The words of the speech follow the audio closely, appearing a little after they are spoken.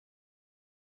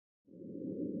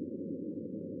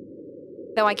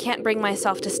though I can't bring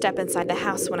myself to step inside the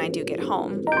house when I do get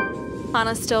home.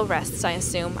 Hana still rests, I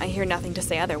assume. I hear nothing to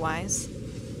say otherwise.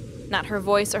 Not her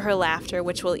voice or her laughter,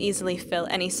 which will easily fill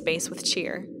any space with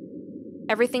cheer.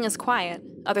 Everything is quiet,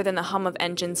 other than the hum of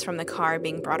engines from the car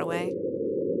being brought away.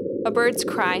 A bird's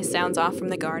cry sounds off from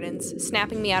the gardens,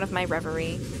 snapping me out of my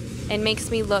reverie, and makes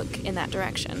me look in that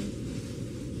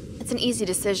direction. It's an easy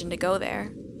decision to go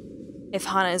there. If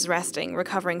Hana is resting,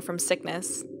 recovering from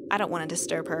sickness, I don't want to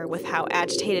disturb her with how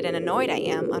agitated and annoyed I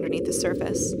am underneath the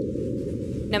surface,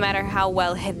 no matter how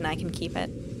well hidden I can keep it.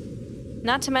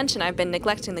 Not to mention I've been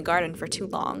neglecting the garden for too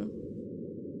long.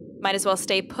 Might as well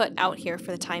stay put out here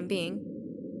for the time being.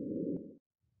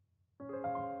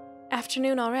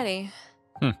 Afternoon already.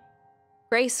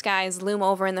 Gray skies loom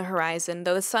over in the horizon,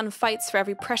 though the sun fights for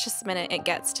every precious minute it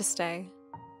gets to stay.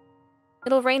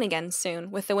 It'll rain again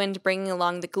soon, with the wind bringing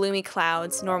along the gloomy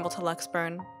clouds normal to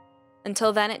Luxburn.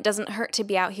 Until then, it doesn't hurt to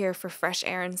be out here for fresh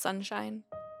air and sunshine.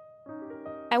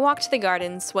 I walk to the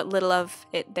gardens, what little of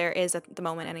it there is at the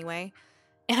moment anyway,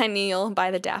 and I kneel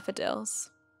by the daffodils.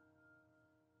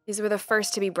 These were the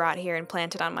first to be brought here and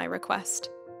planted on my request.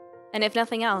 And if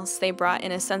nothing else, they brought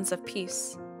in a sense of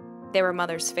peace. They were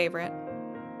Mother's favorite.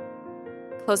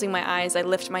 Closing my eyes, I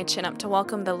lift my chin up to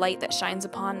welcome the light that shines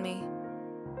upon me.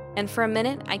 And for a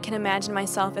minute, I can imagine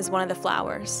myself as one of the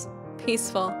flowers,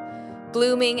 peaceful,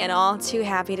 blooming, and all too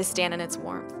happy to stand in its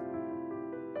warmth.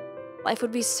 Life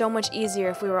would be so much easier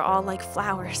if we were all like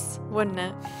flowers, wouldn't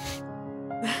it?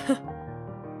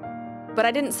 But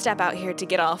I didn't step out here to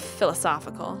get all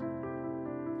philosophical.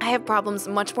 I have problems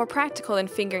much more practical than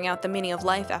figuring out the meaning of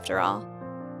life, after all.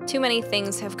 Too many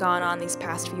things have gone on these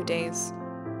past few days.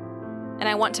 And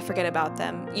I want to forget about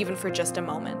them, even for just a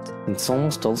moment. It's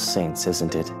almost All Saints,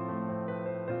 isn't it?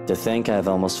 To think I've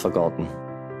almost forgotten.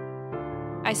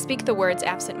 I speak the words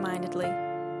absent-mindedly.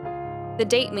 The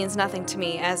date means nothing to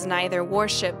me, as I neither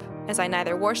worship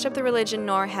the religion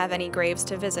nor have any graves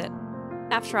to visit.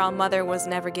 After all, Mother was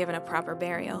never given a proper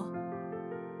burial.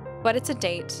 But it's a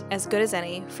date, as good as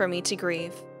any, for me to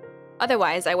grieve.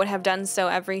 Otherwise, I would have done so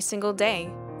every single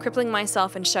day, crippling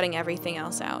myself and shutting everything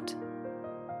else out.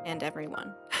 And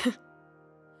everyone.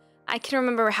 I can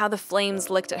remember how the flames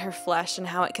licked at her flesh and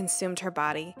how it consumed her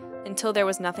body, until there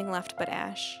was nothing left but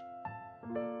ash.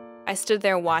 I stood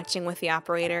there watching with the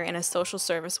operator and a social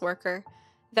service worker,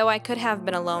 though I could have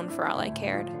been alone for all I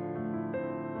cared.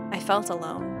 I felt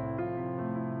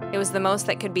alone. It was the most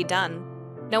that could be done.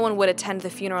 No one would attend the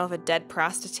funeral of a dead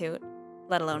prostitute,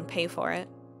 let alone pay for it.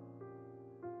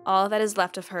 All that is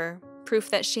left of her,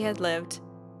 proof that she had lived,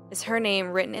 is her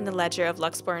name written in the ledger of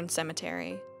Luxburn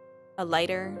Cemetery, a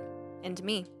lighter, and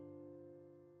me.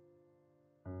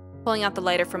 Pulling out the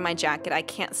lighter from my jacket, I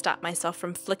can't stop myself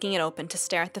from flicking it open to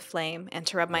stare at the flame and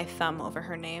to rub my thumb over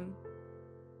her name.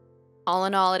 All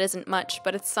in all, it isn't much,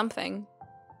 but it's something.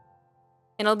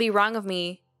 And it'll be wrong of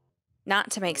me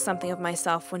not to make something of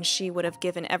myself when she would have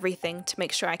given everything to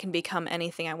make sure I can become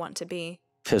anything I want to be.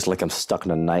 Feels like I'm stuck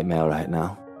in a nightmare right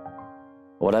now.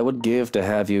 What I would give to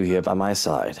have you here by my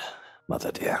side,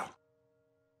 Mother dear.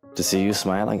 To see you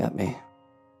smiling at me.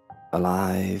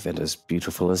 Alive and as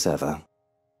beautiful as ever.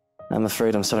 I'm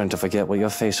afraid I'm starting to forget what your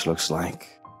face looks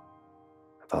like.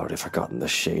 I've already forgotten the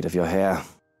shade of your hair.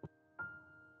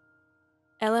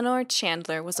 Eleanor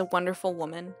Chandler was a wonderful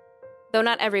woman, though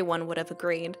not everyone would have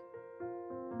agreed.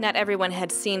 Not everyone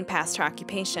had seen past her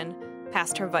occupation,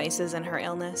 past her vices and her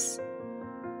illness.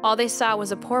 All they saw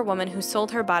was a poor woman who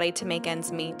sold her body to make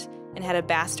ends meet and had a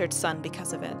bastard son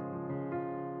because of it.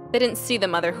 They didn't see the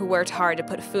mother who worked hard to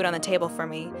put food on the table for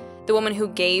me, the woman who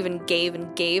gave and gave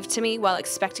and gave to me while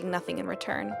expecting nothing in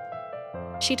return.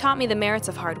 She taught me the merits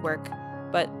of hard work,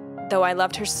 but though I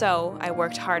loved her so, I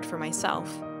worked hard for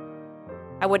myself.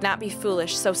 I would not be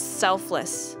foolish, so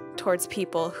selfless towards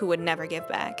people who would never give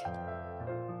back.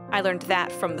 I learned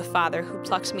that from the father who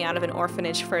plucked me out of an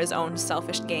orphanage for his own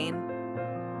selfish gain.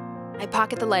 I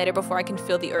pocket the lighter before I can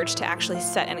feel the urge to actually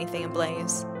set anything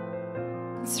ablaze.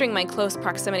 Considering my close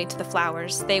proximity to the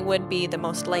flowers, they would be the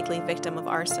most likely victim of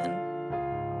arson.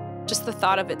 Just the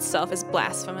thought of itself is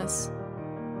blasphemous.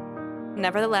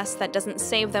 Nevertheless, that doesn't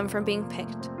save them from being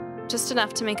picked, just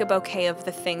enough to make a bouquet of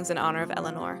the things in honor of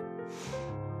Eleanor.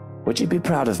 Would you be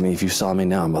proud of me if you saw me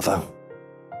now, Mother?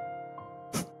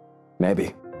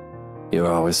 Maybe. You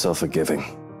were always so forgiving.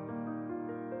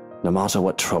 No matter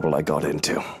what trouble I got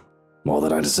into, more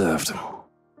than I deserved.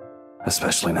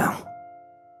 Especially now.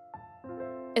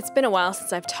 It's been a while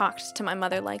since I've talked to my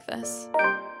mother like this.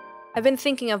 I've been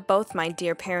thinking of both my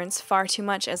dear parents far too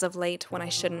much as of late when I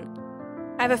shouldn't.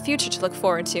 I have a future to look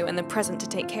forward to and the present to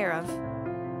take care of.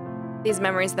 These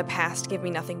memories of the past give me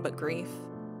nothing but grief.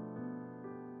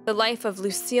 The life of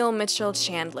Lucille Mitchell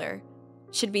Chandler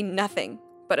should be nothing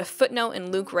but a footnote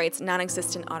in Luke Wright's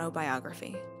non-existent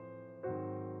autobiography.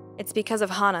 It's because of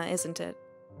Hana, isn't it?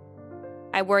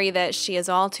 I worry that she is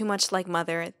all too much like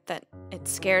Mother, that it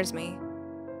scares me.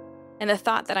 And the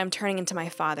thought that I'm turning into my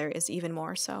father is even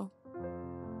more so.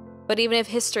 But even if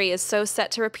history is so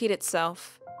set to repeat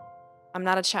itself, I'm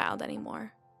not a child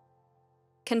anymore.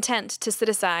 Content to sit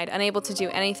aside, unable to do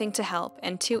anything to help,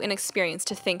 and too inexperienced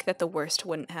to think that the worst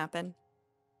wouldn't happen.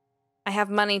 I have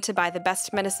money to buy the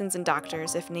best medicines and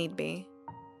doctors if need be.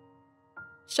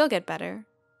 She'll get better.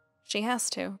 She has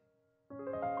to.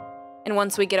 And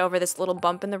once we get over this little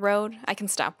bump in the road, I can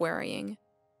stop worrying.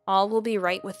 All will be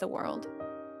right with the world.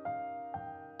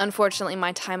 Unfortunately,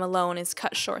 my time alone is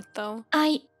cut short, though.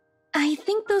 I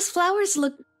think those flowers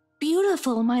look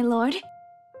beautiful, my lord.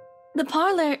 The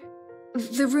parlor,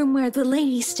 the room where the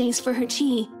lady stays for her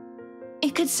tea,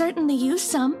 it could certainly use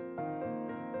some.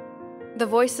 The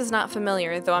voice is not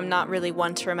familiar, though I'm not really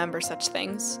one to remember such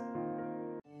things.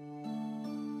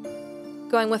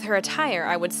 Going with her attire,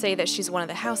 I would say that she's one of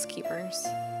the housekeepers.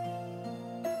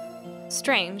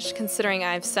 Strange, considering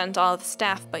I've sent all the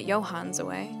staff but Johan's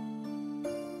away.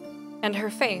 And her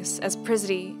face, as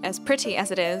pretty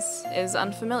as it is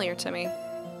unfamiliar to me.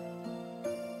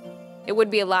 It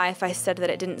would be a lie if I said that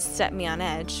it didn't set me on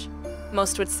edge.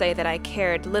 Most would say that I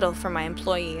cared little for my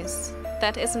employees.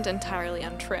 That isn't entirely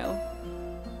untrue.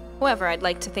 However, I'd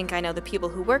like to think I know the people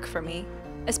who work for me,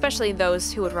 especially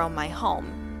those who would roam my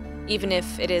home, even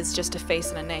if it is just a face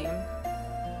and a name.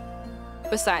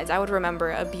 Besides, I would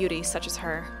remember a beauty such as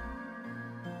her.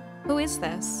 Who is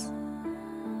this?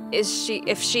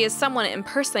 If she is someone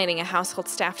impersonating a household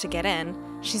staff to get in,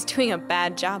 she's doing a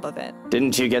bad job of it.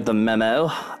 Didn't you get the memo?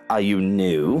 Are you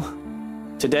new?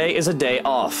 Today is a day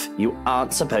off. You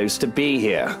aren't supposed to be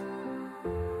here.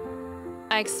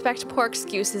 I expect poor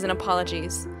excuses and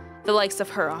apologies, the likes of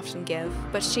her often give,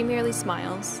 but she merely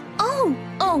smiles. Oh,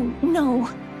 no.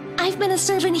 I've been a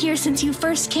servant here since you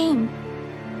first came.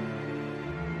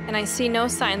 And I see no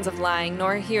signs of lying,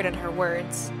 nor hear it in her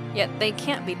words, yet they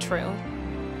can't be true.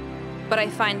 But I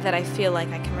find that I feel like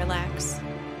I can relax.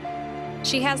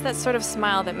 She has that sort of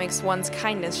smile that makes one's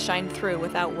kindness shine through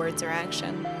without words or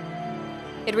action.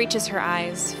 It reaches her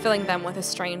eyes, filling them with a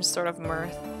strange sort of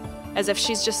mirth, as if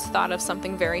she's just thought of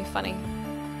something very funny.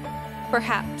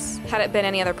 Perhaps, had it been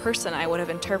any other person, I would have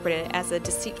interpreted it as a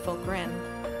deceitful grin.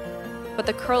 But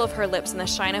the curl of her lips and the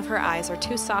shine of her eyes are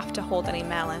too soft to hold any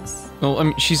malice. Well, I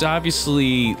mean, she's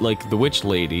obviously like the witch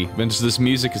lady, and this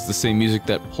music is the same music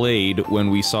that played when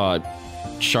we saw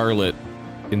Charlotte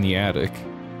in the attic.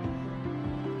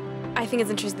 I think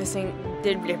it's interesting.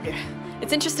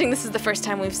 It's interesting this is the first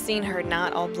time we've seen her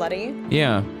not all bloody.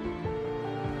 Yeah.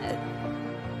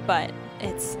 But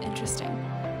it's interesting.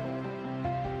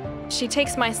 She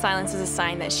takes my silence as a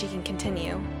sign that she can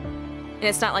continue. And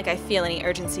it's not like I feel any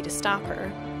urgency to stop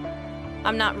her.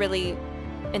 I'm not really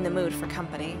in the mood for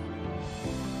company.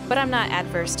 But I'm not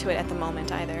adverse to it at the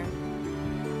moment either.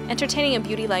 Entertaining a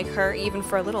beauty like her, even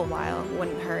for a little while,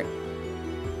 wouldn't hurt.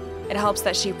 It helps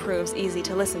that she proves easy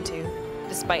to listen to,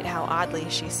 despite how oddly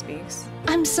she speaks.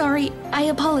 I'm sorry. I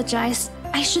apologize.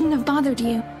 I shouldn't have bothered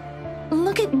you.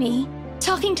 Look at me,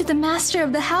 talking to the master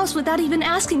of the house without even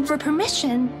asking for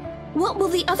permission. What will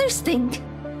the others think?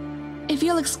 If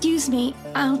you'll excuse me,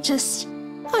 I'll just...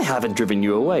 I haven't driven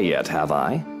you away yet, have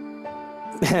I?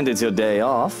 And it's your day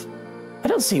off. I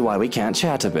don't see why we can't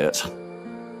chat a bit.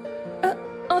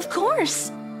 Of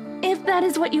course. If that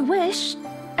is what you wish.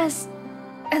 As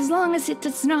long as it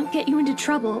does not get you into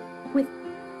trouble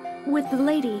with the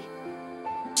lady.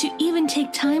 To even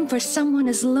take time for someone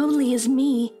as lowly as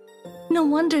me. No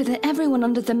wonder that everyone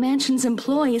under the mansion's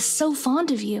employ is so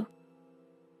fond of you.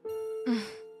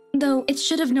 Though it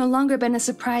should have no longer been a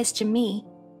surprise to me.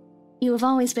 You have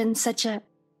always been such a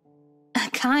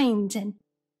kind and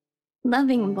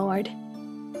loving lord.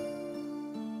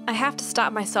 I have to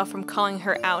stop myself from calling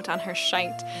her out on her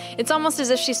shite. It's almost as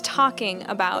if she's talking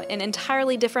about an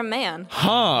entirely different man.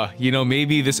 Huh, you know,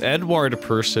 maybe this Edward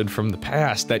person from the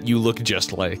past that you look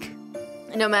just like.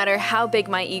 No matter how big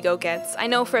my ego gets, I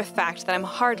know for a fact that I'm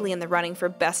hardly in the running for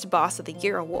Best Boss of the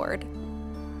Year award.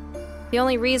 The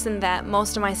only reason that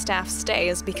most of my staff stay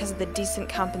is because of the decent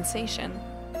compensation.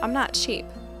 I'm not cheap.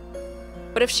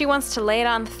 But if she wants to lay it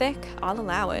on thick, I'll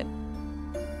allow it.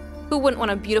 Who wouldn't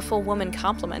want a beautiful woman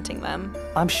complimenting them?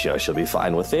 I'm sure she'll be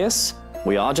fine with this.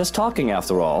 We are just talking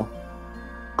after all.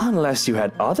 Unless you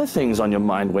had other things on your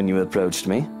mind when you approached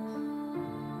me.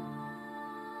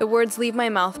 The words leave my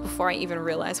mouth before I even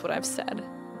realize what I've said.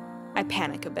 I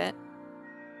panic a bit.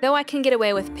 Though I can get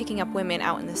away with picking up women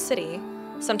out in the city,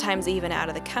 sometimes even out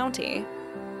of the county,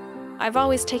 I've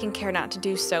always taken care not to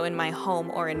do so in my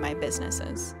home or in my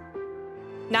businesses.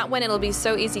 Not when it'll be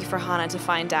so easy for Hana to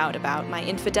find out about my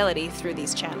infidelity through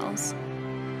these channels.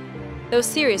 Though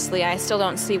seriously, I still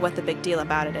don't see what the big deal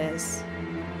about it is.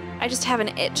 I just have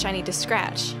an itch I need to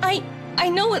scratch. I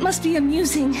know it must be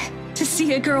amusing to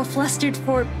see a girl flustered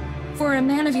for a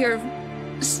man of your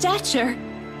stature,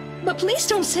 but please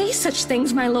don't say such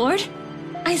things, my lord.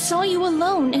 I saw you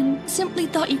alone and simply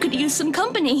thought you could use some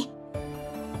company.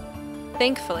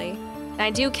 Thankfully, and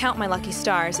I do count my lucky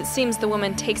stars, it seems the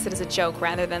woman takes it as a joke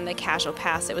rather than the casual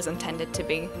pass it was intended to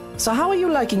be. So how are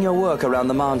you liking your work around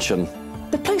the mansion?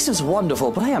 The place is wonderful,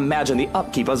 but I imagine the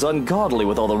upkeep is ungodly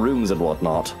with all the rooms and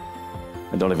whatnot.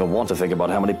 I don't even want to think about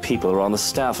how many people are on the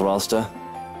staff roster.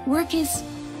 Work is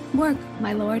work,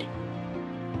 my lord.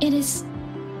 It is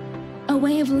a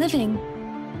way of living,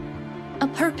 a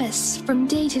purpose from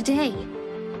day to day.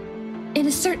 It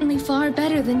is certainly far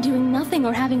better than doing nothing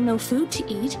or having no food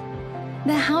to eat.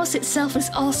 The house itself is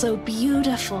also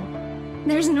beautiful.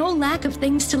 There's no lack of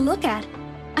things to look at.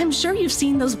 I'm sure you've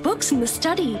seen those books in the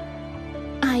study.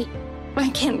 I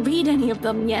can't read any of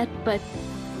them yet, but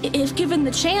if given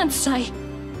the chance,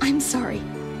 I'm sorry.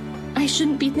 I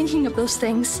shouldn't be thinking of those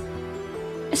things.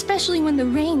 Especially when the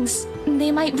rains,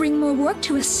 they might bring more work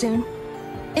to us soon.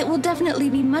 It will definitely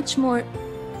be much more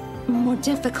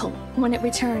difficult when it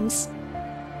returns.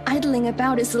 Idling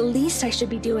about is the least I should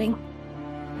be doing.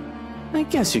 I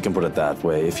guess you can put it that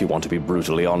way if you want to be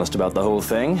brutally honest about the whole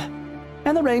thing.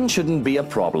 And the rain shouldn't be a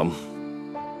problem.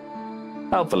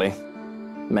 Hopefully.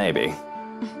 Maybe.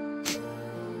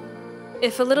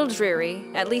 If a little dreary,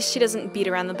 at least she doesn't beat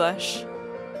around the bush.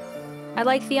 I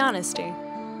like the honesty.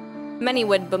 Many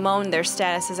would bemoan their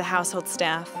status as a household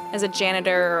staff, as a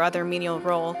janitor or other menial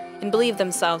role, and believe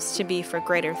themselves to be for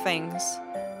greater things.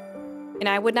 And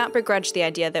I would not begrudge the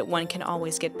idea that one can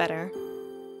always get better.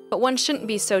 But one shouldn't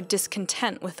be so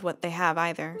discontent with what they have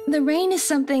either. The rain is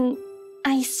something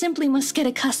I simply must get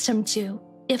accustomed to,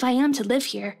 if I am to live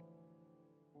here.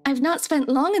 I've not spent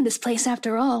long in this place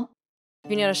after all.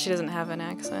 You notice she doesn't have an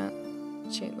accent.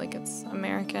 It's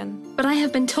American. But I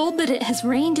have been told that it has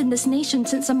rained in this nation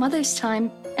since a mother's time,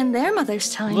 and their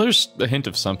mother's time. Well, there's a hint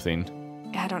of something.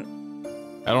 I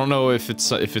don't know if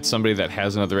it's somebody that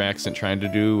has another accent trying to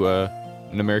do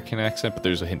an American accent, but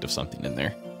there's a hint of something in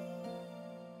there.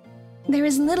 There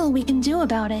is little we can do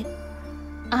about it.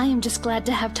 I am just glad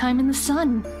to have time in the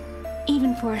sun,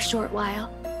 even for a short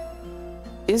while.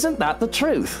 Isn't that the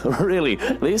truth? Really,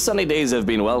 these sunny days have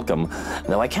been welcome,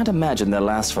 though I can't imagine they'll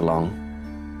last for long.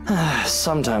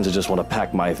 Sometimes I just want to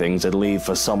pack my things and leave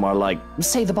for somewhere like,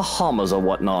 say, the Bahamas or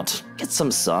whatnot. Get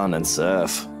some sun and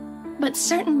surf. But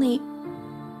certainly,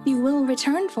 you will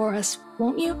return for us,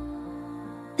 won't you?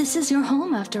 This is your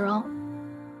home, after all.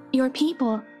 Your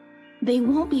people, they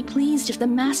won't be pleased if the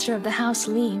master of the house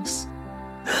leaves.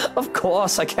 Of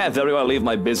course, I can't very well leave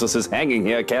my businesses hanging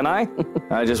here, can I?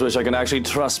 I just wish I could actually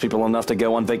trust people enough to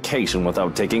go on vacation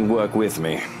without taking work with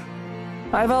me.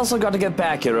 I've also got to get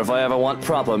back here if I ever want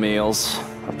proper meals.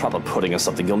 A proper pudding is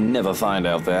something you'll never find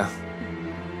out there.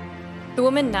 The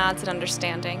woman nods in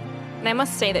understanding, and I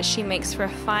must say that she makes for a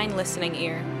fine listening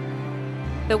ear.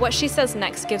 Though what she says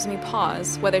next gives me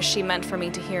pause, whether she meant for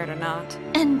me to hear it or not.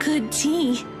 And good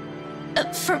tea.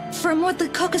 From what the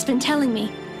cook has been telling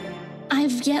me,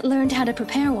 I've yet learned how to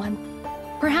prepare one.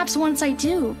 Perhaps once I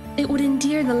do, it would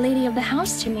endear the lady of the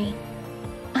house to me.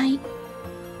 I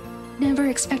never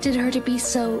expected her to be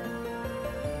so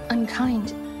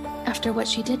unkind after what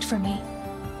she did for me.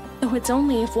 Though it's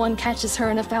only if one catches her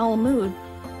in a foul mood.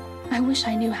 I wish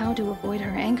I knew how to avoid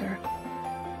her anger.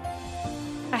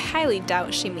 I highly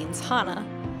doubt she means Hana.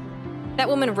 That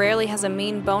woman rarely has a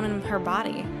mean bone in her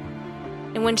body.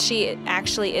 And when she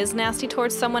actually is nasty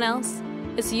towards someone else,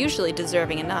 it's usually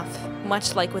deserving enough,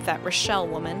 much like with that Rochelle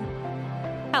woman.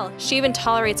 Hell, she even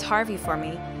tolerates Harvey for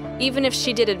me, even if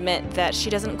she did admit that she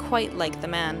doesn't quite like the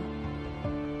man.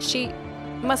 She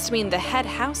must mean the head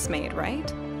housemaid,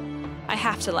 right? I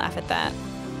have to laugh at that.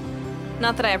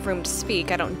 Not that I have room to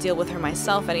speak, I don't deal with her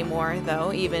myself anymore,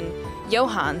 though even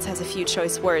Johans has a few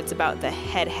choice words about the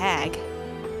head hag.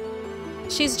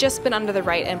 She's just been under the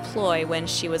right employ when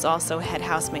she was also head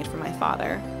housemaid for my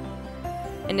father.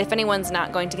 And if anyone's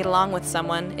not going to get along with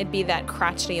someone, it'd be that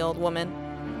crotchety old woman.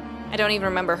 I don't even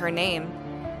remember her name.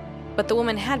 But the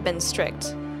woman had been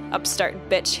strict. Upstart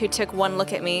bitch who took one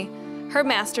look at me, her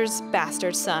master's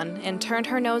bastard son, and turned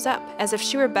her nose up as if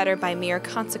she were better by mere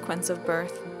consequence of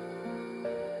birth.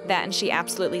 That and she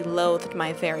absolutely loathed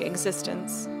my very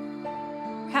existence.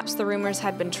 Perhaps the rumors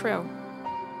had been true.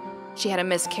 She had a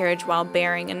miscarriage while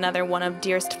bearing another one of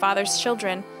dearest father's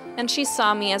children, and she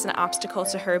saw me as an obstacle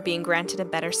to her being granted a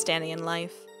better standing in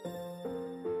life.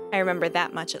 I remember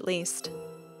that much at least.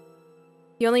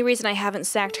 The only reason I haven't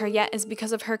sacked her yet is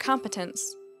because of her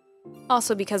competence.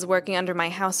 Also because working under my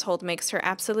household makes her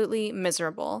absolutely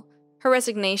miserable. Her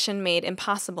resignation made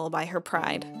impossible by her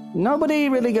pride. Nobody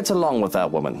really gets along with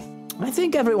that woman. I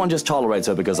think everyone just tolerates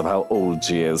her because of how old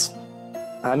she is.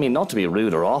 I mean, not to be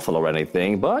rude or awful or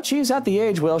anything, but she's at the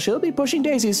age where she'll be pushing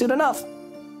daisies soon enough.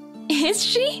 Is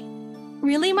she?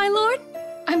 Really, my lord?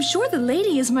 I'm sure the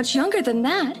lady is much younger than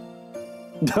that.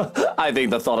 I think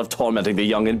the thought of tormenting the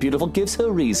young and beautiful gives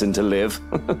her reason to live.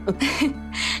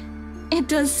 It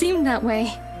does seem that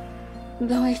way.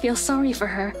 Though I feel sorry for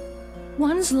her.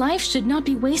 One's life should not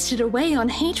be wasted away on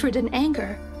hatred and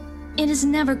anger. It is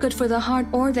never good for the heart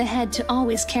or the head to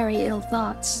always carry ill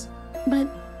thoughts. But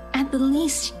at the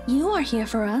least, you are here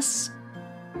for us.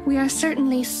 We are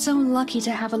certainly so lucky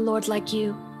to have a lord like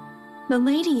you. The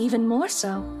lady even more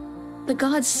so. The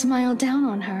gods smile down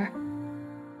on her.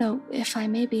 Though, if I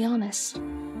may be honest,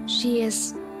 she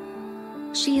is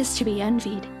to be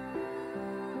envied.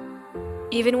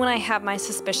 Even when I have my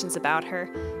suspicions about her,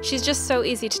 she's just so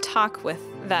easy to talk with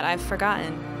that I've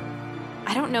forgotten.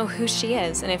 I don't know who she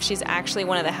is and if she's actually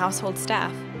one of the household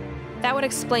staff. That would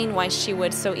explain why she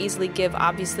would so easily give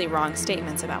obviously wrong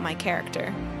statements about my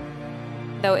character.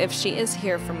 Though if she is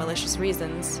here for malicious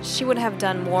reasons, she would have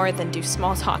done more than do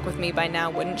small talk with me by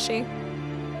now, wouldn't she?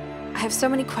 I have so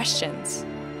many questions.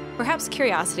 Perhaps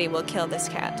curiosity will kill this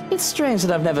cat. It's strange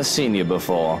that I've never seen you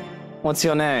before. What's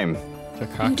your name?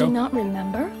 You do not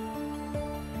remember?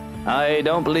 I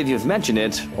don't believe you've mentioned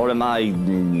it, or am I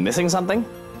missing something?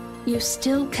 You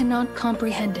still cannot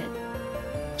comprehend it,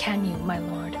 can you, my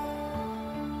lord?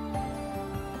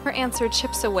 Her answer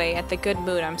chips away at the good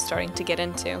mood I'm starting to get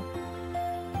into.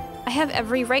 I have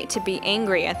every right to be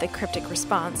angry at the cryptic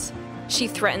response. She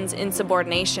threatens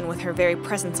insubordination with her very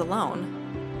presence alone.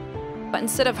 But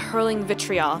instead of hurling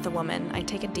vitriol at the woman, I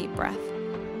take a deep breath.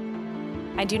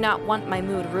 I do not want my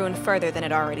mood ruined further than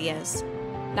it already is.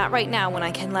 Not right now when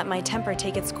I can let my temper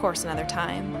take its course another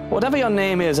time. Whatever your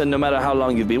name is, and no matter how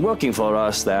long you've been working for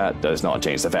us, that does not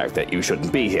change the fact that you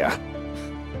shouldn't be here.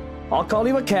 I'll call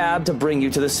you a cab to bring you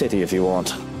to the city if you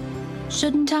want.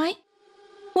 Shouldn't I?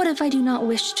 What if I do not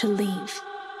wish to leave?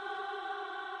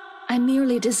 I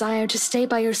merely desire to stay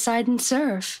by your side and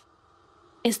serve.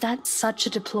 Is that such a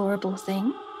deplorable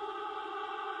thing?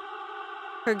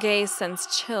 Her gaze sends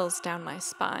chills down my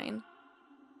spine.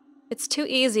 It's too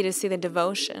easy to see the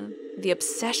devotion, the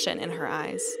obsession in her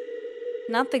eyes.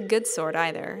 Not the good sort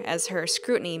either, as her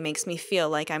scrutiny makes me feel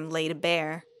like I'm laid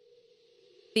bare.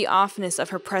 The offness of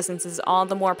her presence is all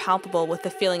the more palpable with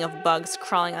the feeling of bugs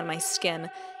crawling on my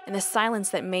skin and the silence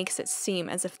that makes it seem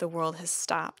as if the world has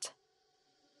stopped.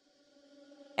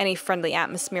 Any friendly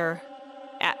atmosphere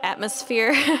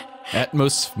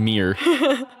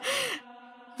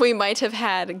we might have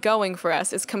had going for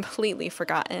us is completely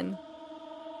forgotten.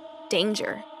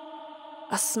 Danger.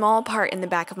 A small part in the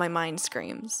back of my mind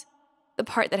screams. The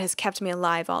part that has kept me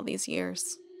alive all these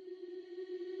years.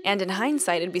 And in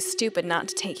hindsight, it'd be stupid not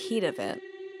to take heed of it.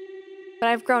 But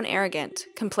I've grown arrogant,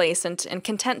 complacent, and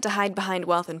content to hide behind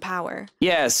wealth and power.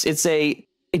 Yes, it's a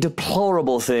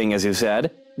deplorable thing, as you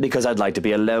said, because I'd like to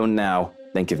be alone now.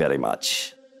 Thank you very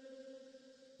much.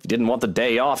 If you didn't want the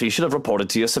day off, you should have reported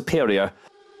to your superior.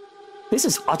 This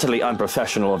is utterly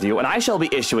unprofessional of you, and I shall be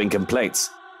issuing complaints.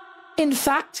 In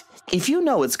fact, if you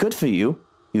know it's good for you,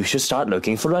 you should start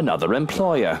looking for another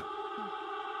employer.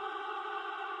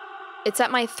 It's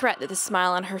at my threat that the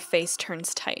smile on her face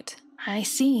turns tight. I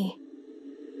see.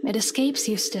 It escapes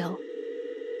you still.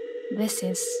 This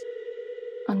is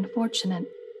unfortunate.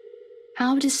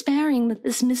 How despairing that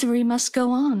this misery must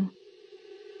go on.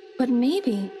 But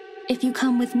maybe, if you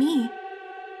come with me,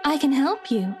 I can help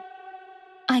you.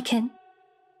 I can...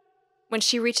 When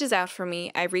she reaches out for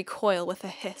me, I recoil with a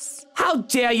hiss. How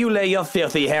dare you lay your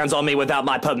filthy hands on me without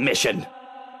my permission?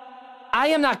 I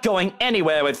am not going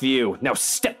anywhere with you. Now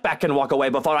step back and walk away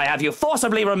before I have you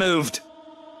forcibly removed.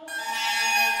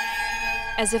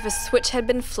 As if a switch had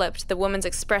been flipped, the woman's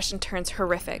expression turns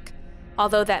horrific,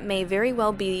 although that may very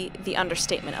well be the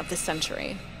understatement of the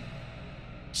century.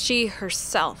 She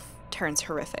herself turns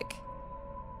horrific.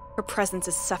 Her presence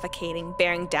is suffocating,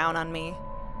 bearing down on me.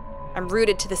 I'm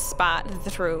rooted to the spot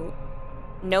through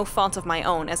no fault of my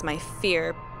own as my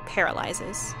fear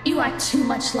paralyzes. You are too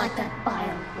much like that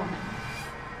vile woman.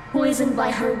 Poisoned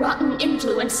by her rotten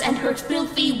influence and her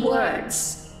filthy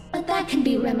words. But that can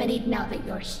be remedied now that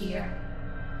you're here.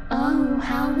 Oh,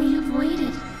 how we have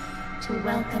waited to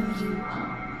welcome you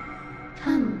home.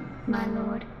 Come, my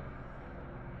lord.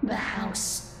 The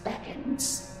house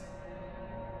beckons.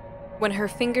 When her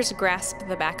fingers grasp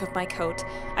the back of my coat,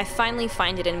 I finally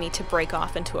find it in me to break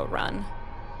off into a run.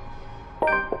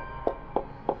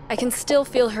 I can still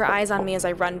feel her eyes on me as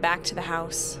I run back to the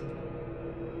house,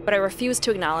 but I refuse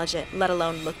to acknowledge it, let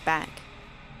alone look back.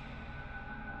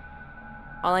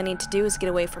 All I need to do is get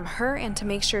away from her and to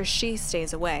make sure she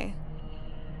stays away.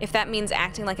 If that means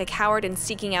acting like a coward and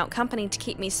seeking out company to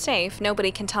keep me safe,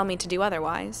 nobody can tell me to do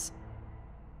otherwise.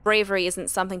 Bravery isn't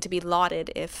something to be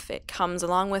lauded if it comes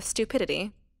along with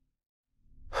stupidity.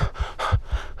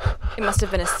 It must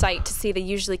have been a sight to see the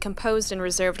usually composed and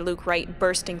reserved Luke Wright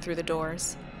bursting through the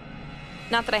doors.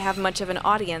 Not that I have much of an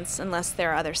audience unless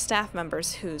there are other staff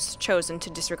members who's chosen to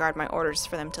disregard my orders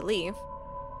for them to leave.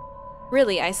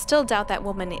 Really, I still doubt that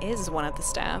woman is one of the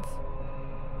staff.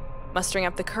 Mustering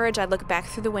up the courage, I look back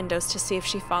through the windows to see if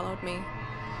she followed me.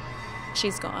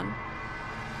 She's gone.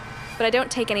 But I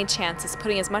don't take any chances,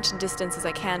 putting as much distance as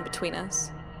I can between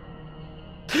us.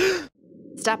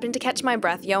 Stopping to catch my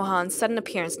breath, Johan's sudden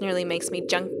appearance nearly makes me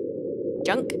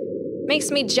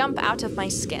makes me jump out of my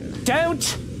skin. Don't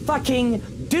fucking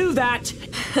do that!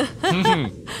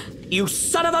 You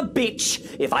son of a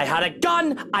bitch! If I had a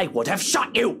gun, I would have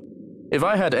shot you! If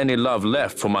I had any love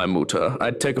left for my mutter,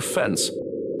 I'd take offense.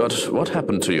 But what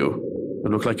happened to you? You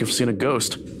look like you've seen a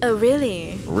ghost. Oh,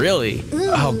 really? Really?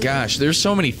 Oh gosh, there's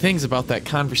so many things about that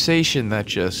conversation that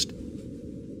just...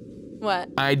 What?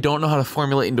 I don't know how to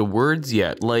formulate into words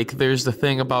yet. Like, there's the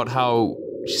thing about how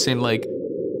she's saying, like...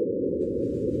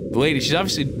 The lady, she's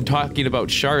obviously talking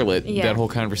about Charlotte, that whole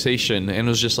conversation, and it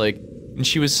was just like... And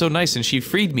she was so nice, and she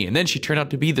freed me, and then she turned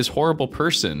out to be this horrible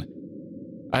person.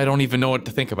 I don't even know what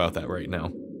to think about that right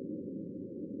now.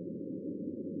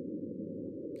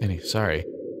 Sorry.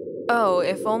 Oh,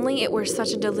 if only it were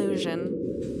such a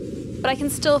delusion. But I can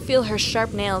still feel her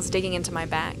sharp nails digging into my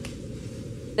back.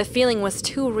 The feeling was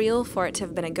too real for it to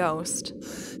have been a ghost.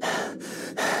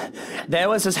 There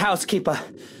was his housekeeper.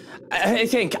 I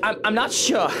think, I'm not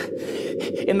sure.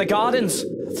 In the gardens.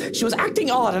 She was acting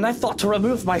odd and I thought to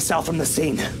remove myself from the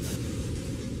scene.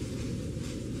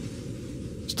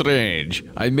 Strange.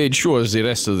 I made sure the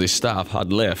rest of the staff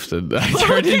had left, and I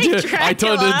turned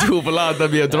into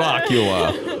Vladimir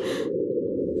Dracula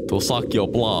to suck your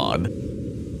blood.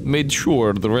 Made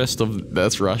sure the rest of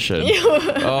that's Russian.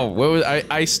 Oh, what was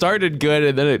I started good,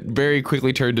 and then it very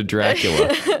quickly turned to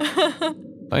Dracula.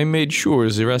 I made sure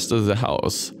the rest of the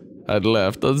house had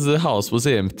left, as the house was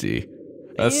empty.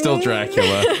 That's still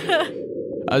Dracula,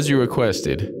 as you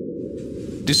requested.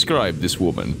 Describe this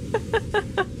woman.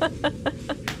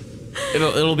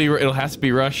 It'll have to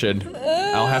be Russian.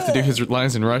 I'll have to do his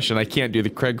lines in Russian. I can't do the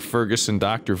Craig Ferguson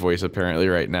doctor voice apparently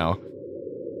right now.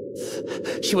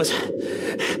 She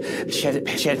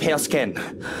had pale skin,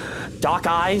 dark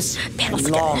eyes, and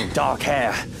long dark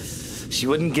hair. She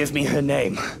wouldn't give me her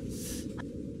name.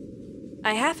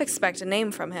 I half expect a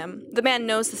name from him. The man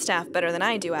knows the staff better than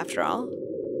I do, after all.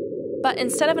 But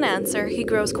instead of an answer, he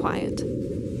grows quiet.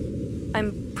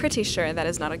 I'm pretty sure that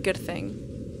is not a good thing.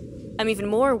 I'm even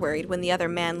more worried when the other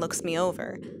man looks me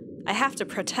over. I have to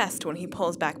protest when he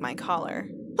pulls back my collar.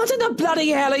 What in the bloody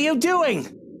hell are you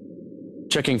doing?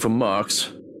 Checking for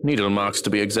marks. Needle marks,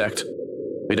 to be exact.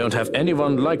 We don't have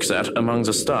anyone like that among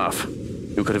the staff.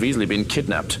 You could have easily been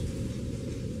kidnapped.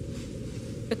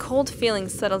 A cold feeling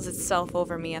settles itself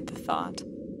over me at the thought.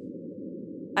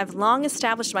 I've long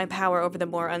established my power over the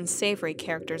more unsavory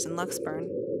characters in Luxburn.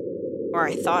 Or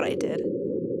I thought I did.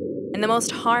 And the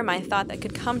most harm I thought that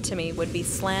could come to me would be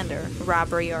slander,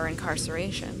 robbery, or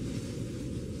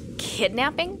incarceration.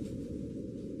 Kidnapping?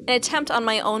 An attempt on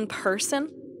my own person?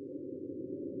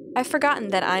 I've forgotten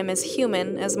that I'm as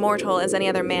human, as mortal as any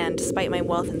other man, despite my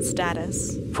wealth and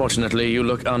status. Fortunately, you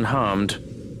look unharmed.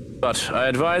 But I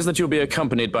advise that you be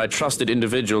accompanied by trusted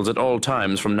individuals at all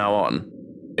times from now on.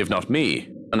 If not me,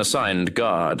 an assigned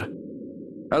guard.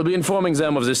 I'll be informing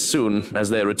them of this soon, as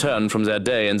they return from their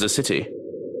day in the city.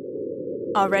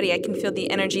 Already I can feel the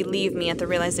energy leave me at the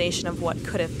realization of what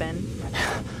could have been.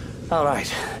 All right.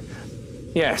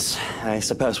 Yes, I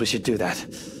suppose we should do that.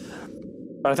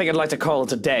 But I think I'd like to call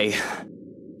it a day.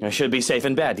 I should be safe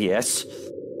in bed, yes?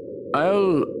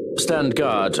 I'll stand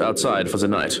guard outside for the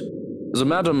night. The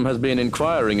madam has been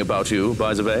inquiring about you,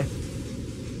 by the way.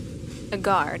 A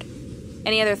guard.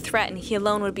 Any other threat, and he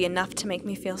alone would be enough to make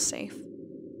me feel safe.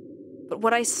 But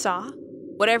what I saw,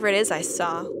 whatever it is I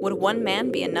saw, would one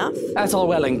man be enough? That's all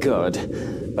well and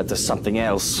good, but there's something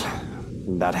else.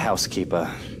 That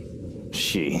housekeeper,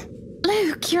 she...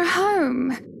 Luke, you're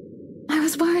home. I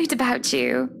was worried about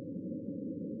you.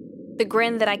 The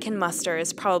grin that I can muster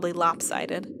is probably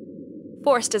lopsided.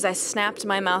 forced as I snapped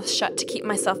my mouth shut to keep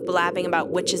myself blabbing about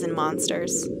witches and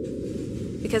monsters.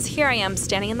 Because here I am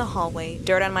standing in the hallway,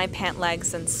 dirt on my pant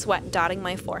legs and sweat dotting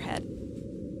my forehead.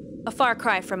 A far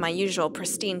cry from my usual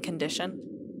pristine condition.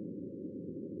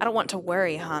 I don't want to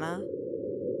worry, Hana.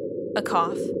 A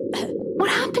cough. What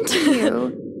happened to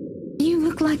you? You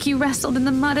look like you wrestled in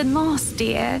the mud and moss,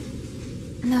 dear.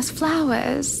 And those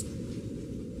flowers.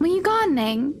 Were you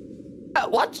gardening?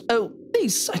 What? Oh,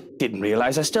 these. I didn't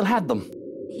realize I still had them.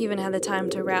 He even had the time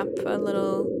to wrap a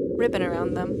little ribbon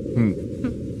around them.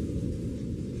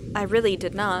 I really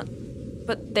did not.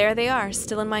 But there they are,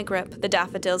 still in my grip, the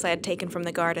daffodils I had taken from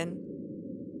the garden.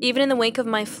 Even in the wake of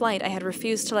my flight, I had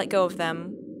refused to let go of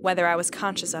them, whether I was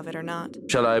conscious of it or not.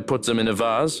 Shall I put them in a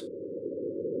vase?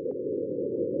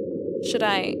 Should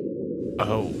I?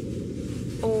 Oh.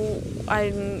 Oh,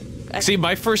 I See,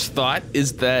 my first thought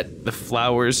is that the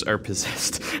flowers are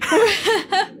possessed.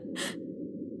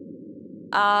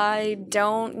 I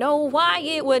don't know why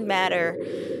it would matter.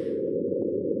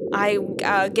 I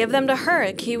give them to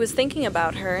her. He was thinking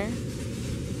about her.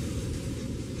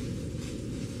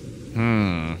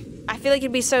 I feel like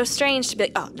it'd be so strange to be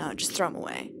like, oh no, just throw them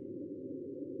away.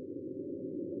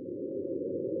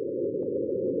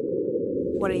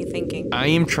 What are you thinking? I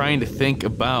am trying to think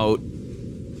about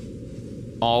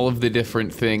all of the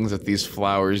different things that these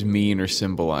flowers mean or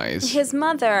symbolize. His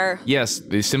mother. Yes,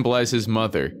 they symbolize his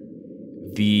mother.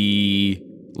 The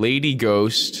lady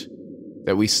ghost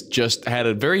that we just had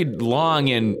a very long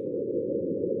and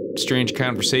strange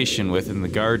conversation with in the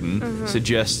garden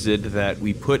suggested that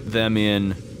we put them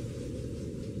in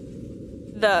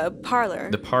the parlor.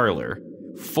 The parlor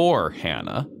for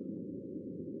Hannah.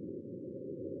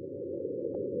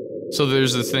 So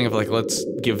there's this thing of like, let's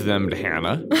give them to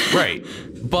Hannah. Right.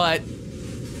 But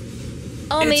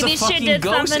oh, maybe she did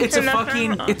something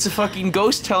it's a fucking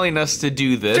ghost telling us to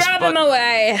do this. Throw them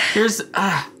away. Here's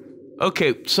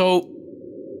okay, so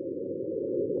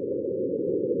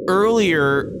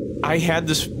earlier I had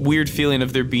this weird feeling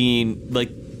of there being like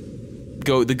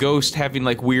the ghost having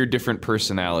like weird different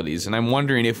personalities, and I'm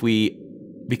wondering if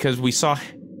because we saw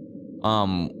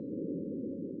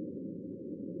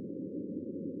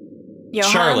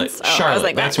Charlotte. Charlotte.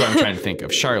 Like, that's what I'm trying to think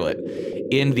of. Charlotte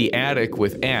in the attic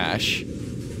with Ash,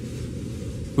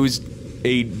 who's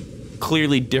a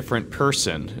clearly different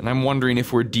person, and I'm wondering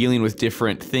if we're dealing with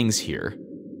different things here.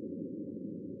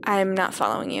 I'm not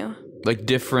following you. Like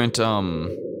different,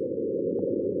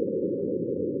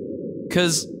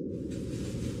 because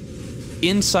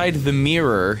inside the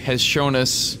mirror has shown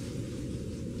us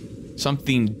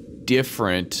something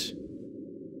different.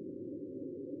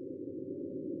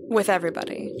 With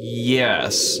everybody.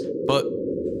 Yes, but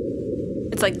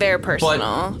it's like their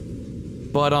personal.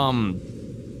 But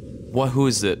who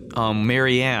is it?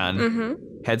 Marianne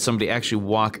had somebody actually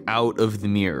walk out of the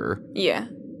mirror. Yeah.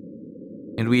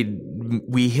 And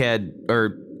we had,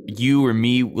 or you or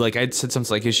me, like I'd said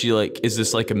something like, is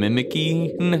this like a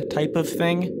mimicking type of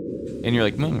thing? And you're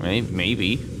like,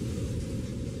 maybe.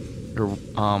 Or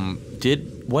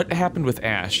what happened with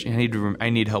Ash? I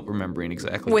need help remembering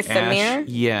exactly. With Ash, the mirror?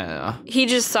 Yeah. He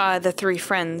just saw the three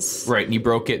friends. Right, and he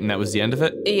broke it, and that was the end of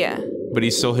it? Yeah. But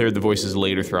he still heard the voices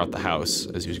later throughout the house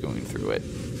as he was going through it.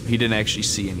 He didn't actually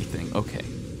see anything. Okay.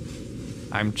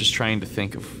 I'm just trying to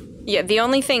think of... Yeah, the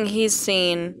only thing he's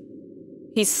seen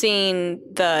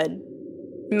the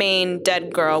main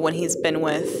dead girl when he's been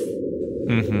with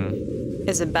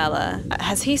Isabella.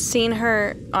 Has he seen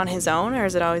her on his own, or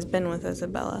has it always been with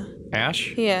Isabella?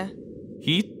 Ash? Yeah.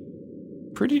 I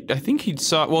think he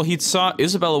saw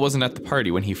Isabella wasn't at the party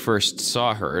when he first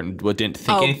saw her and didn't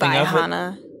think anything of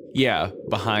Hannah. it. Yeah,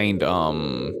 behind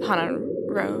Hannah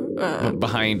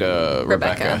behind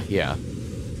Rebecca. Yeah.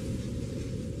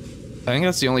 I think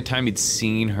that's the only time he'd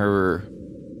seen her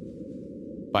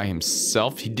by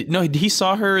himself. He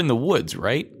saw her in the woods,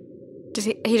 right?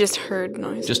 He just heard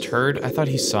noises. Just heard? I thought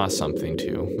he saw something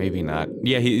too. Maybe not.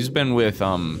 Yeah, he's been with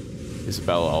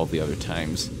Isabella all the other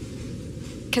times.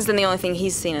 Because then the only thing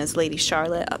he's seen is Lady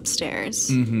Charlotte upstairs.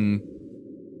 And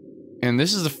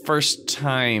this is the first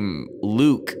time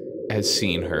Luke has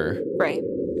seen her. Right.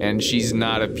 And she's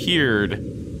not appeared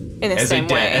in the same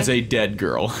way as a dead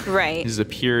girl. Right. She's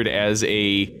appeared as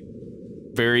a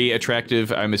very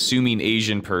attractive, I'm assuming,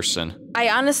 Asian person. I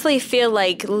honestly feel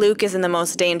like Luke is in the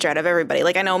most danger out of everybody.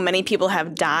 Like, I know many people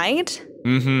have died.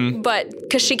 But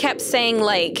because she kept saying,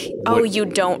 like, oh, you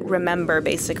don't remember,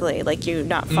 basically. Like, you're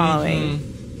not following.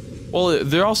 Well,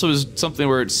 there also is something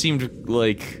where it seemed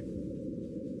like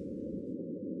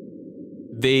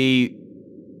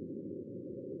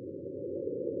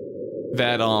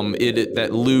that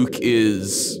Luke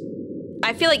is... I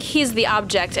I feel like he's the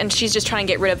object, and she's just trying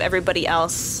to get rid of everybody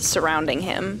else surrounding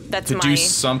him. That's to do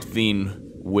something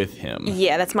with him.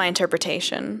 Yeah, that's my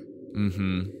interpretation.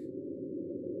 Mm-hmm.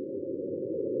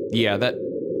 Yeah,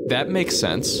 that makes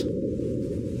sense.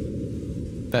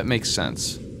 That makes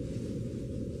sense.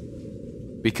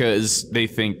 Because they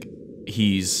think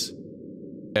he's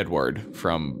Edward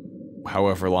from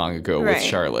however long ago with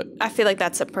Charlotte. I feel like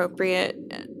that's appropriate.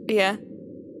 Yeah.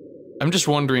 I'm just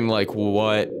wondering, like,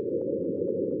 what...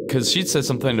 Because she'd said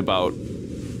something about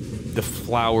the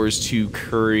flowers to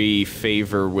curry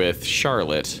favor with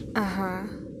Charlotte. Uh-huh.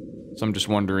 So I'm just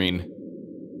wondering...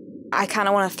 I kind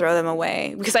of want to throw them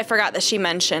away, because I forgot that she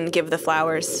mentioned give the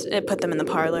flowers, put them in the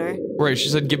parlor. Right, she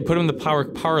said put them in the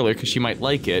parlor because she might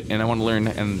like it, and I want to learn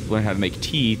how to make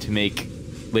tea to make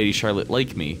Lady Charlotte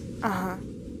like me. Uh-huh.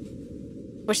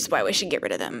 Which is why we should get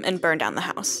rid of them and burn down the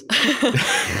house.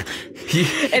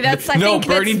 And that's, I think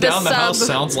burning that's down the house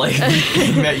sounds like the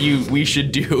thing that we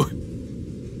should do.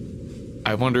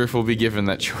 I wonder if we'll be given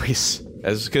that choice,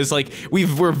 because like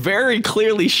we're very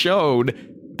clearly shown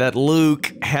that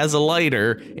Luke has a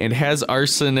lighter and has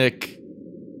arsenic,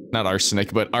 not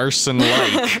arsenic, but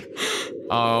arson-like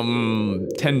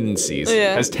tendencies.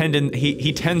 Yeah.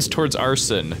 He tends towards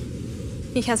arson.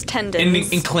 He has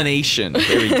tendons. Inclination.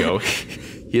 There we go.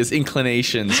 He has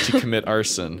inclinations to commit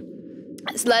arson.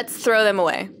 So let's throw them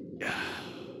away.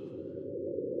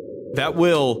 That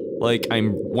will, like,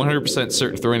 I'm 100%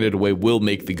 certain throwing it away will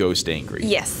make the ghost angry.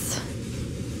 Yes.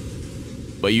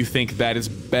 But you think that is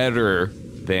better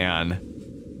than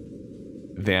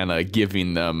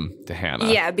giving them to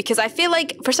Hannah? Yeah, because I feel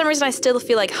like, for some reason, I still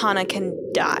feel like Hannah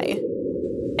can die.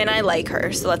 And I like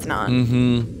her, so let's not.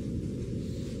 Mm-hmm.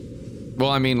 Well,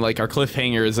 I mean, like, our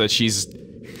cliffhanger is that she's...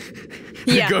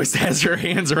 Yeah. The ghost has her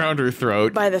hands around her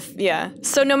throat.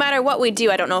 So no matter what we do,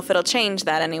 I don't know if it'll change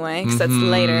that anyway, because that's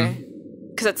later.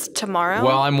 Because it's tomorrow?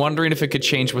 Well, I'm wondering if it could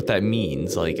change what that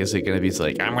means. Like, is it going to be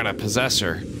like, I'm going to possess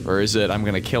her? Or is it, I'm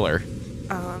going to kill her?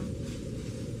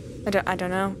 I don't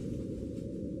know.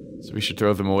 So we should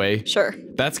throw them away? Sure.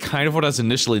 That's kind of what I was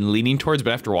initially leaning towards,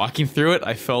 but after walking through it,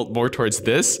 I felt more towards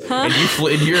this. Huh?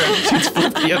 And your attitudes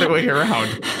flipped the other way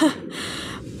around.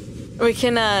 We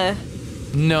can,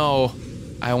 No.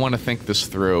 I want to think this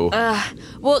through.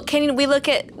 Well, can we look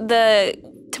at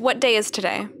what day is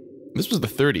today? This was the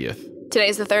 30th.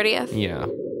 Today's the 30th? Yeah.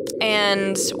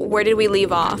 And where did we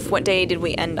leave off? What day did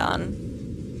we end on?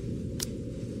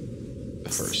 The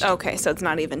 1st. Okay, so it's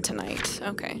not even tonight.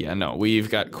 Okay. Yeah, no, we've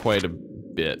got quite a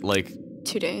bit. Like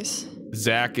 2 days.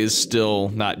 Zach is still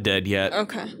not dead yet.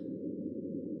 Okay.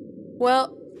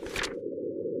 Well...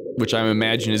 Which I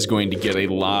imagine is going to get a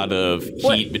lot of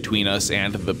heat between us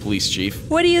and the police chief.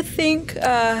 What do you think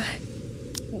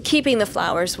keeping the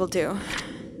flowers will do?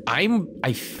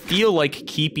 I feel like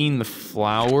keeping the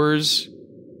flowers...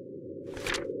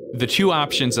 The two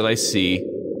options that I see...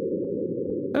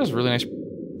 That was really nice.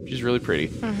 She's really pretty.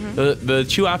 Mm-hmm. The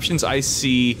two options I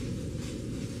see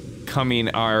coming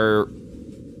are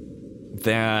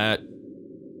that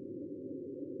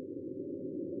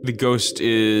the ghost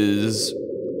is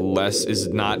less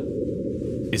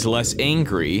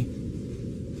angry.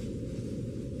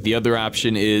 The other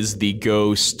option is the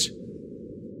ghost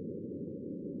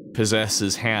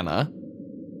possesses Hannah.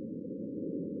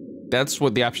 That's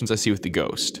what the options I see with the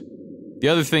ghost. The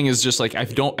other thing is just like I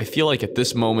feel like at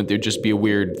this moment there'd just be a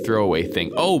weird throwaway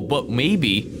thing. Oh, but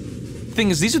maybe. The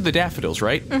thing is, these are the daffodils,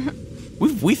 right?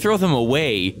 Mm-hmm. We throw them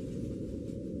away.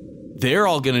 They're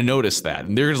all gonna notice that,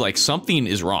 and they're like, something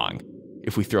is wrong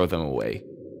if we throw them away.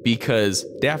 Because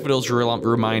daffodils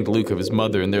remind Luke of his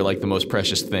mother, and they're like the most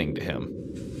precious thing to him.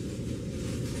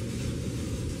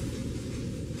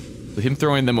 So him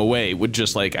throwing them away would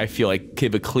just like, I feel like,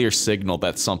 give a clear signal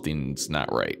that something's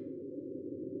not right.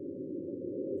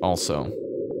 Also.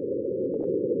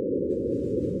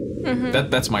 Mm-hmm.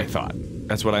 That's my thought.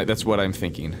 That's what I'm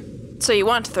thinking. So you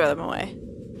want to throw them away?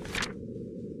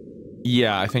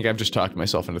 Yeah, I think I've just talked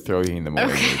myself into throwing them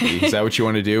away. Maybe. Is that what you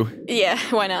want to do? Yeah,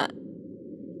 why not?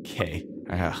 Okay.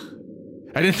 I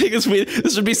didn't think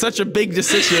this would be such a big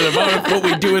decision about what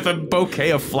we do with a bouquet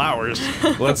of flowers.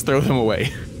 Let's throw them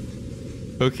away.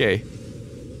 Okay.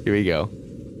 Here we go.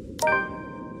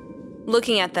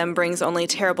 Looking at them brings only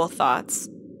terrible thoughts.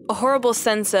 A horrible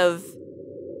sense of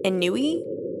ennui?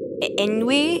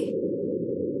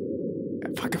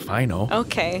 Fuck if I know.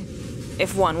 Okay.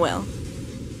 If one will.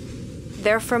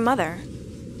 They're for Mother.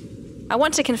 I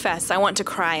want to confess, I want to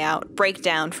cry out, break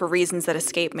down for reasons that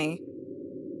escape me.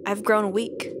 I've grown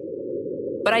weak.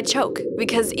 But I choke,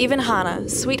 because even Hannah,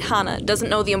 sweet Hannah, doesn't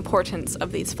know the importance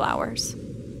of these flowers.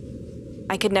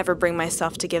 I could never bring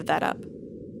myself to give that up.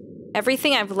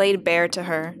 Everything I've laid bare to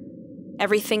her.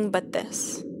 Everything but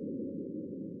this.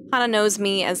 Hannah knows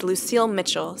me as Lucille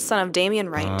Mitchell, son of Damien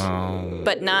Wright,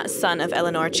 but not son of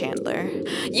Eleanor Chandler.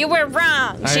 You were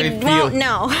wrong! She won't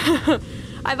know!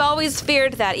 I've always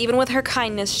feared that, even with her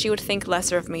kindness, she would think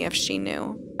lesser of me if she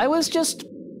knew. I was just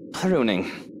pruning.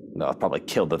 No, I've probably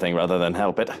killed the thing rather than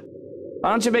help it. Why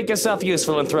don't you make yourself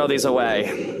useful and throw these away?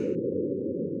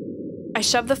 I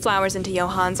shoved the flowers into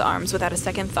Johann's arms without a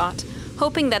second thought,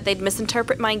 hoping that they'd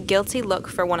misinterpret my guilty look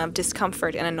for one of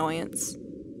discomfort and annoyance.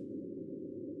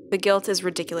 The guilt is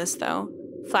ridiculous, though.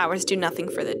 Flowers do nothing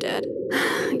for the dead.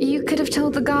 You could have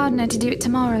told the gardener to do it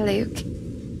tomorrow, Luke.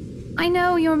 I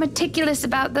know you're meticulous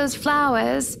about those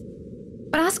flowers,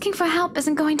 but asking for help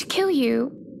isn't going to kill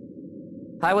you.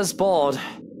 I was bored.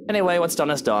 Anyway, what's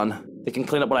done is done. They can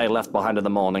clean up what I left behind in the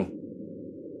morning.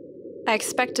 I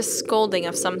expect a scolding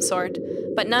of some sort,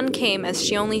 but none came as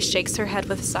she only shakes her head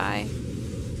with a sigh.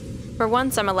 For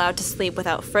once, I'm allowed to sleep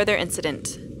without further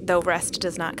incident, though rest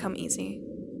does not come easy.